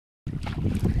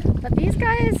But these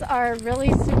guys are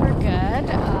really super good.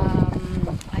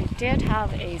 I did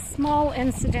have a small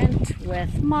incident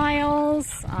with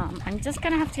Miles. I'm just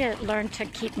gonna have to learn to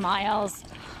keep Miles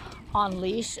on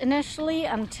leash initially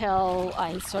until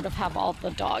I sort of have all the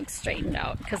dogs straightened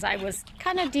out, because I was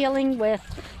kind of dealing with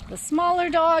the smaller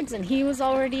dogs and he was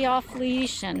already off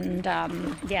leash, and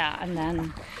yeah, and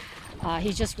then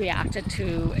he just reacted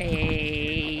to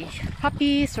a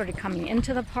puppy sort of coming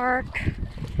into the park.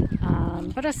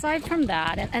 But aside from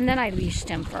that, and then I leashed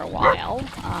him for a while.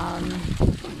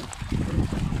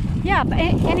 Yeah, but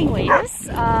anyways,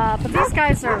 but these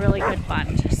guys are a really good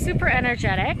bunch. Super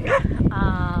energetic.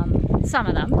 Some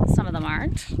of them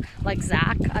aren't. Like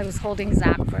Zach, I was holding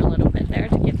Zach for a little bit there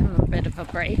to give him a bit of a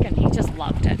break, and he just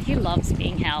loved it. He loves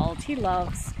being held. He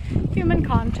loves human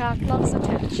contact, loves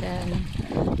attention.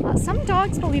 Some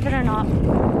dogs, believe it or not,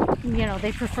 you know,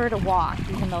 they prefer to walk,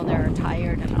 even though they're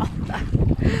tired and all that.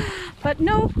 But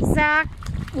no, Zach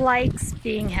likes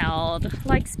being held,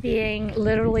 likes being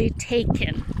literally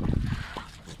taken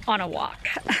on a walk,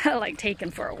 like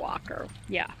taken for a walk, or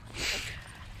yeah.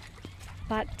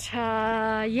 But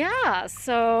yeah,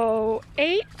 so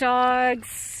 8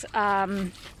 dogs,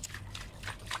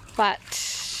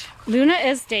 but Luna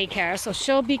is daycare, so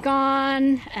she'll be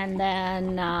gone, and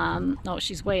then, no,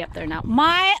 she's way up there now.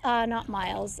 Not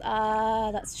Miles,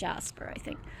 that's Jasper, I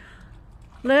think.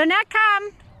 Luna,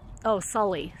 come! Oh,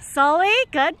 Sully. Sully,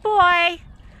 good boy.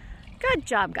 Good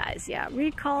job, guys. Yeah,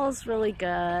 recall's really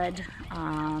good.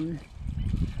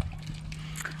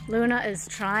 Luna is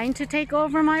trying to take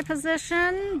over my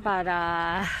position, but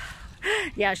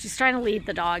yeah, she's trying to lead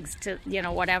the dogs to, you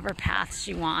know, whatever path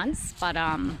she wants. But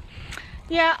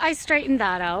yeah, I straightened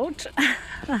that out.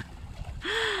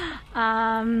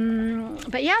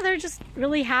 But yeah, they're just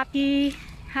really happy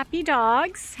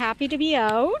dogs, happy to be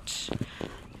out.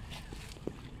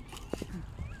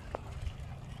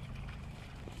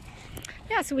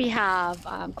 Yeah, so we have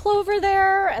Clover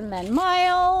there, and then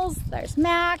Miles, there's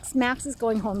Max. Max is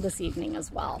going home this evening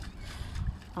as well.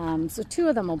 So 2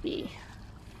 of them will be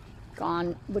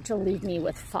gone, which will leave me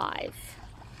with 5.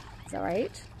 Is that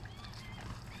right?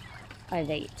 I have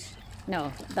 8.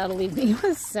 No, that'll leave me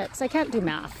with 6. I can't do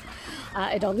math.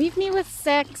 It'll leave me with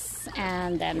 6,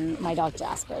 and then my dog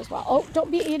Jasper as well. Oh,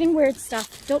 don't be eating weird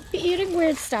stuff. Don't be eating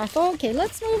weird stuff. Okay,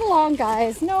 let's move along,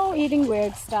 guys. No eating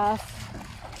weird stuff.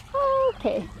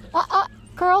 Okay.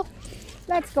 Girl.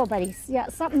 Let's go, buddies. Yeah,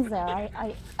 something's there.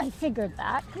 I figured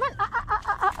that. Come on. Come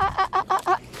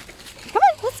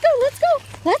on, let's go.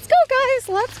 Let's go, guys.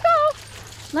 Let's go.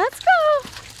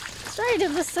 That's right.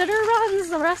 If the sitter runs,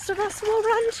 the rest of us will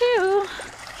run too.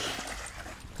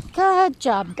 Good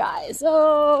job, guys.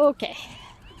 Okay.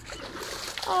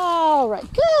 All right.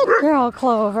 Good girl,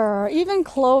 Clover. Even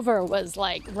Clover was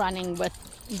like running with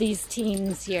these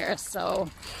teams here, so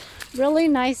really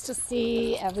nice to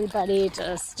see everybody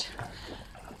just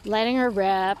letting her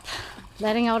rip,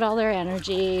 letting out all their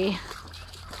energy.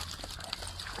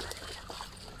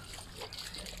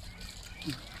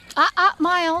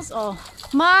 Miles. Oh,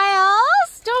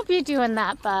 Miles, don't be doing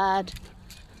that, bud.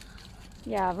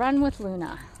 Yeah, run with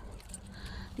Luna.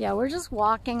 Yeah, we're just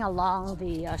walking along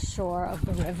the shore of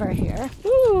the river here.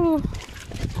 Ooh.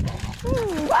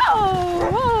 Ooh,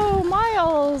 whoa,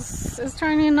 Miles is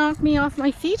trying to knock me off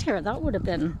my feet here. That would have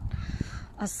been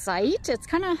a sight. It's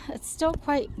still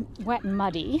quite wet and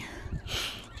muddy,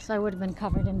 so I would have been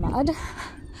covered in mud.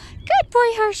 Good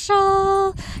boy,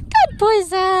 Herchel. Good boy,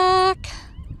 Zach.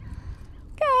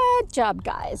 Good job,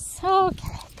 guys.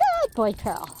 Okay, good boy,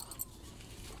 Carol.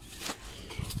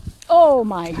 Oh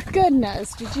my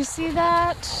goodness, did you see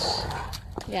that?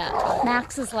 Yeah,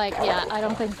 Max is like, yeah, I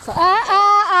don't think so.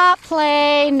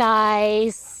 Play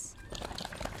nice.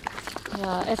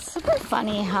 Yeah, it's super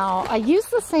funny how I use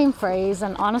the same phrase,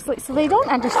 and honestly, so they don't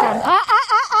understand.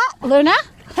 Luna,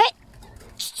 hey,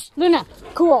 Luna,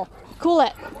 cool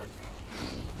it.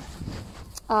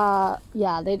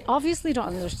 Yeah, they obviously don't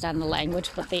understand the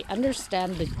language, but they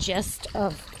understand the gist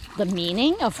of the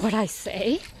meaning of what I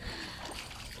say.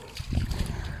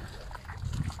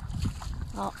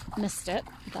 Oh, missed it.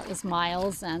 That was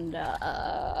Miles, and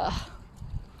I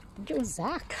think it was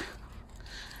Zach.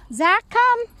 Zach,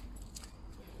 come.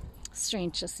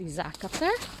 Strange to see Zach up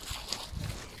there.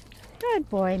 Good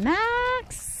boy,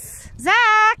 Max.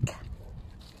 Zach.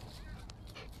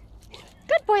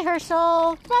 Good boy,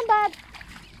 Herchel. Come on, bud.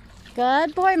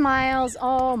 Good boy, Miles.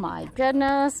 Oh my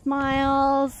goodness,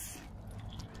 Miles.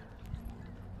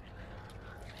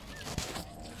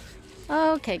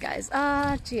 Okay, guys.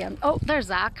 Oh, there's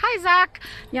Zach. Hi, Zach.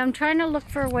 Yeah, I'm trying to look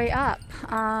for a way up.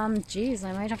 Geez,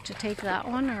 I might have to take that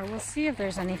one, or we'll see if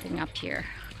there's anything up here.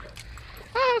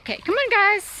 Okay, come on,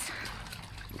 guys.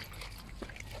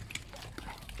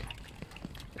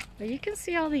 But you can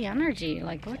see all the energy.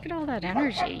 Like, look at all that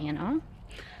energy, you know?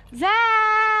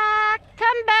 Zach,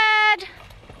 come bed.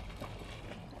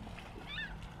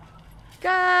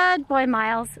 Good boy,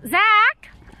 Miles. Zach,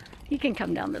 you can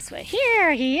come down this way.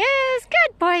 Here he is.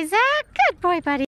 Good boy, Zach. Good boy, buddy.